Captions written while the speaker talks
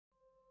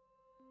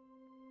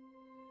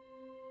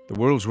The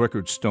world's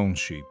record stone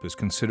sheep is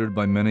considered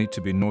by many to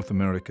be North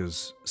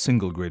America's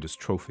single greatest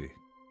trophy.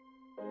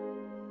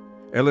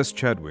 Ellis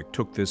Chadwick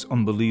took this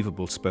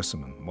unbelievable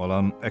specimen while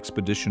on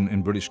expedition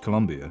in British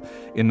Columbia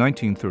in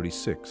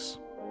 1936.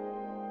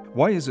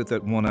 Why is it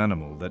that one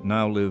animal that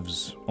now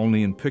lives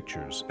only in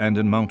pictures and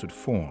in mounted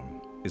form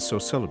is so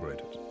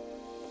celebrated?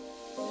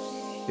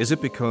 Is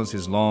it because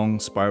his long,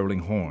 spiraling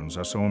horns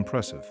are so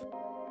impressive?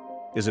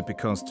 Is it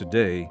because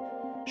today,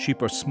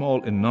 sheep are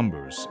small in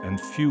numbers and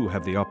few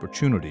have the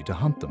opportunity to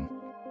hunt them?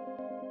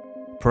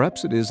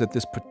 Perhaps it is that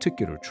this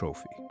particular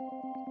trophy,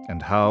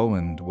 and how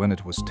and when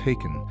it was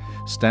taken,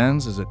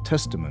 stands as a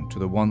testament to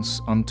the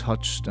once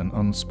untouched and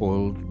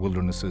unspoiled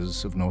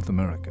wildernesses of North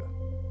America.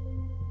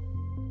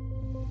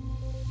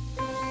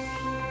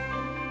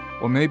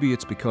 Or maybe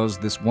it's because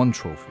this one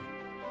trophy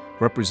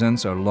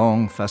represents our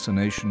long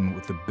fascination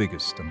with the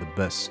biggest and the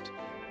best,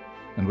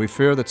 and we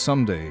fear that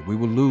someday we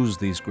will lose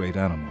these great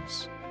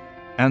animals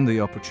and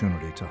the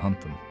opportunity to hunt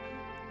them.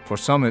 For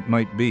some, it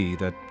might be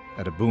that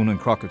at a Boone and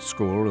Crockett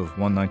score of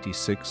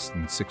 196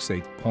 and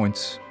 6/8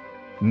 points,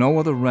 no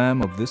other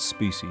ram of this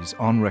species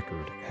on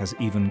record has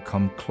even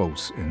come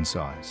close in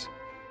size.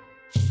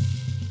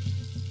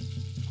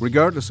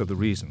 Regardless of the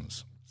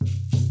reasons,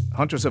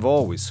 hunters have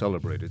always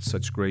celebrated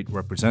such great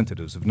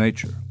representatives of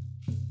nature.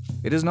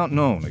 It is not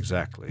known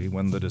exactly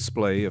when the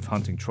display of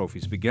hunting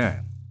trophies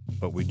began,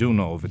 but we do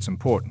know of its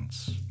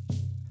importance.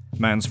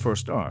 Man's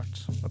first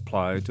art,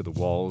 applied to the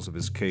walls of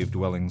his cave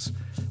dwellings,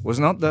 was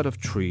not that of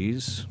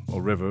trees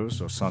or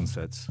rivers or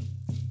sunsets.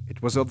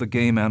 It was of the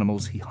game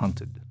animals he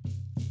hunted,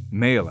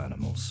 male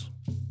animals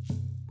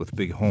with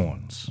big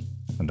horns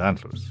and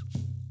antlers.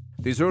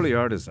 These early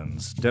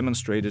artisans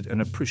demonstrated an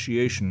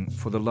appreciation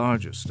for the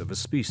largest of a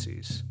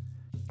species.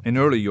 In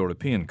early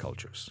European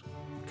cultures,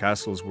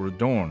 castles were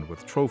adorned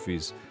with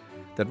trophies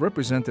that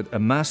represented a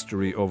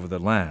mastery over the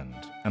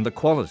land and the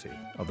quality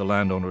of the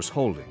landowner's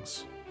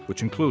holdings,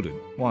 which included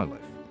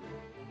wildlife.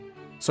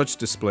 Such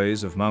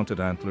displays of mounted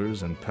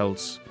antlers and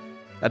pelts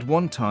at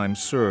one time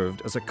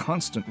served as a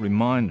constant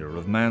reminder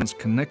of man's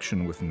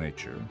connection with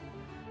nature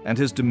and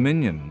his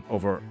dominion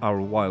over our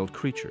wild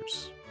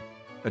creatures,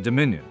 a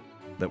dominion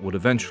that would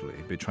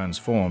eventually be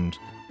transformed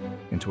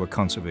into a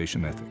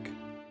conservation ethic.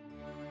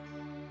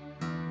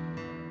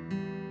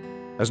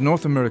 As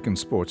North American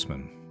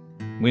sportsmen,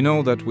 we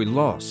know that we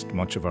lost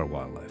much of our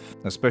wildlife,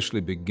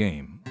 especially big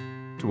game,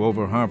 to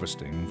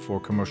over-harvesting for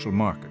commercial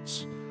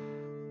markets,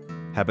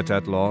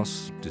 habitat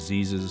loss,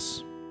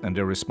 diseases, and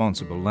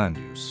irresponsible land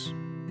use.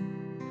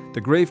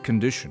 The grave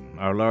condition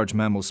our large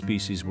mammal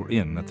species were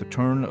in at the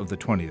turn of the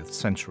 20th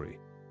century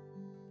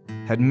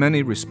had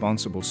many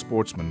responsible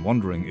sportsmen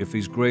wondering if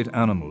these great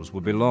animals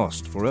would be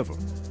lost forever.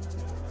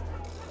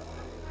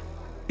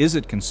 Is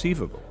it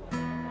conceivable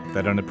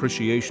that an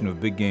appreciation of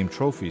big game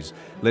trophies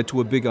led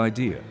to a big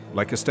idea,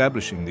 like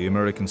establishing the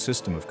American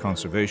system of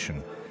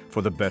conservation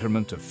for the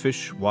betterment of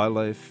fish,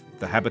 wildlife,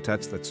 the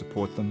habitats that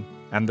support them,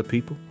 and the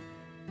people?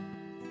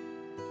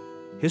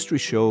 History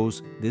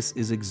shows this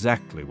is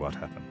exactly what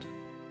happened.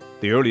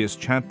 The earliest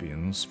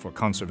champions for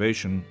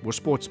conservation were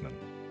sportsmen,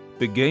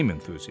 big game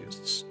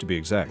enthusiasts, to be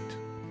exact.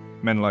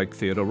 Men like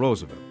Theodore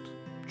Roosevelt,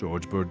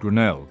 George Bird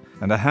Grinnell,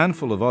 and a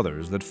handful of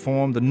others that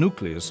formed the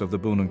nucleus of the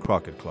Boone and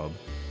Crockett Club,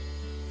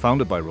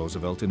 founded by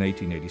Roosevelt in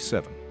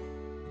 1887.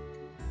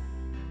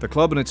 The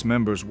club and its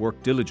members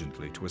worked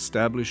diligently to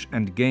establish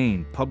and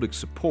gain public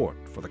support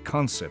for the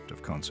concept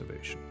of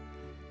conservation,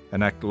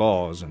 enact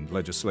laws and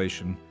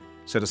legislation,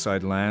 set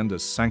aside land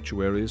as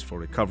sanctuaries for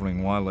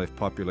recovering wildlife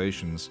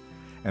populations,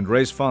 and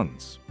raise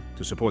funds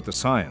to support the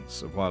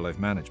science of wildlife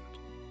management.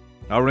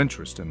 Our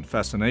interest and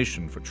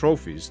fascination for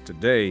trophies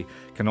today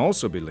can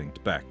also be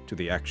linked back to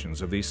the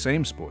actions of these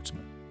same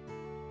sportsmen.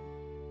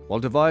 While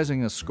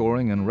devising a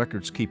scoring and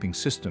records-keeping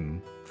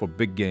system for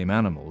big game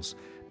animals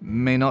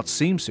may not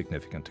seem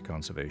significant to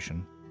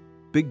conservation,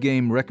 big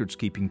game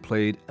records-keeping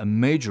played a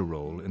major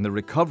role in the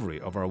recovery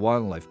of our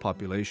wildlife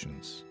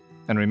populations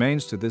and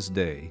remains to this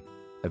day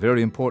a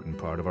very important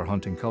part of our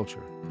hunting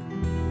culture.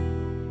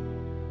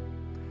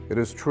 It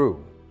is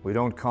true, we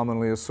don't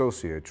commonly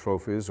associate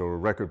trophies or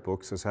record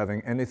books as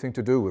having anything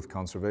to do with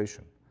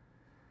conservation.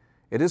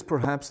 It is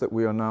perhaps that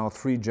we are now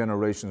 3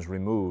 generations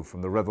removed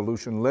from the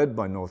revolution led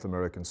by North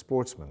American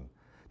sportsmen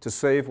to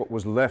save what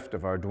was left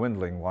of our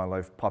dwindling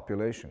wildlife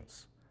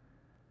populations.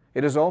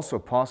 It is also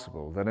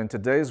possible that in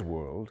today's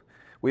world,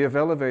 we have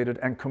elevated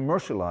and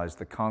commercialized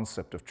the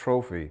concept of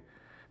trophy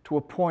to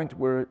a point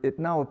where it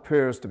now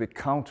appears to be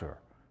counter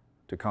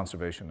to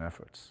conservation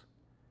efforts.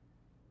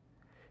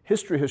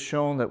 History has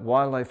shown that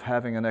wildlife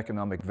having an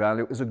economic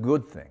value is a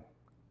good thing.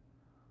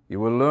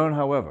 You will learn,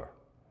 however,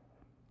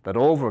 that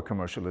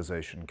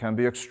over-commercialization can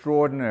be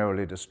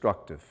extraordinarily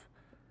destructive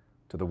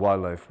to the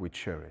wildlife we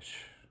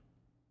cherish.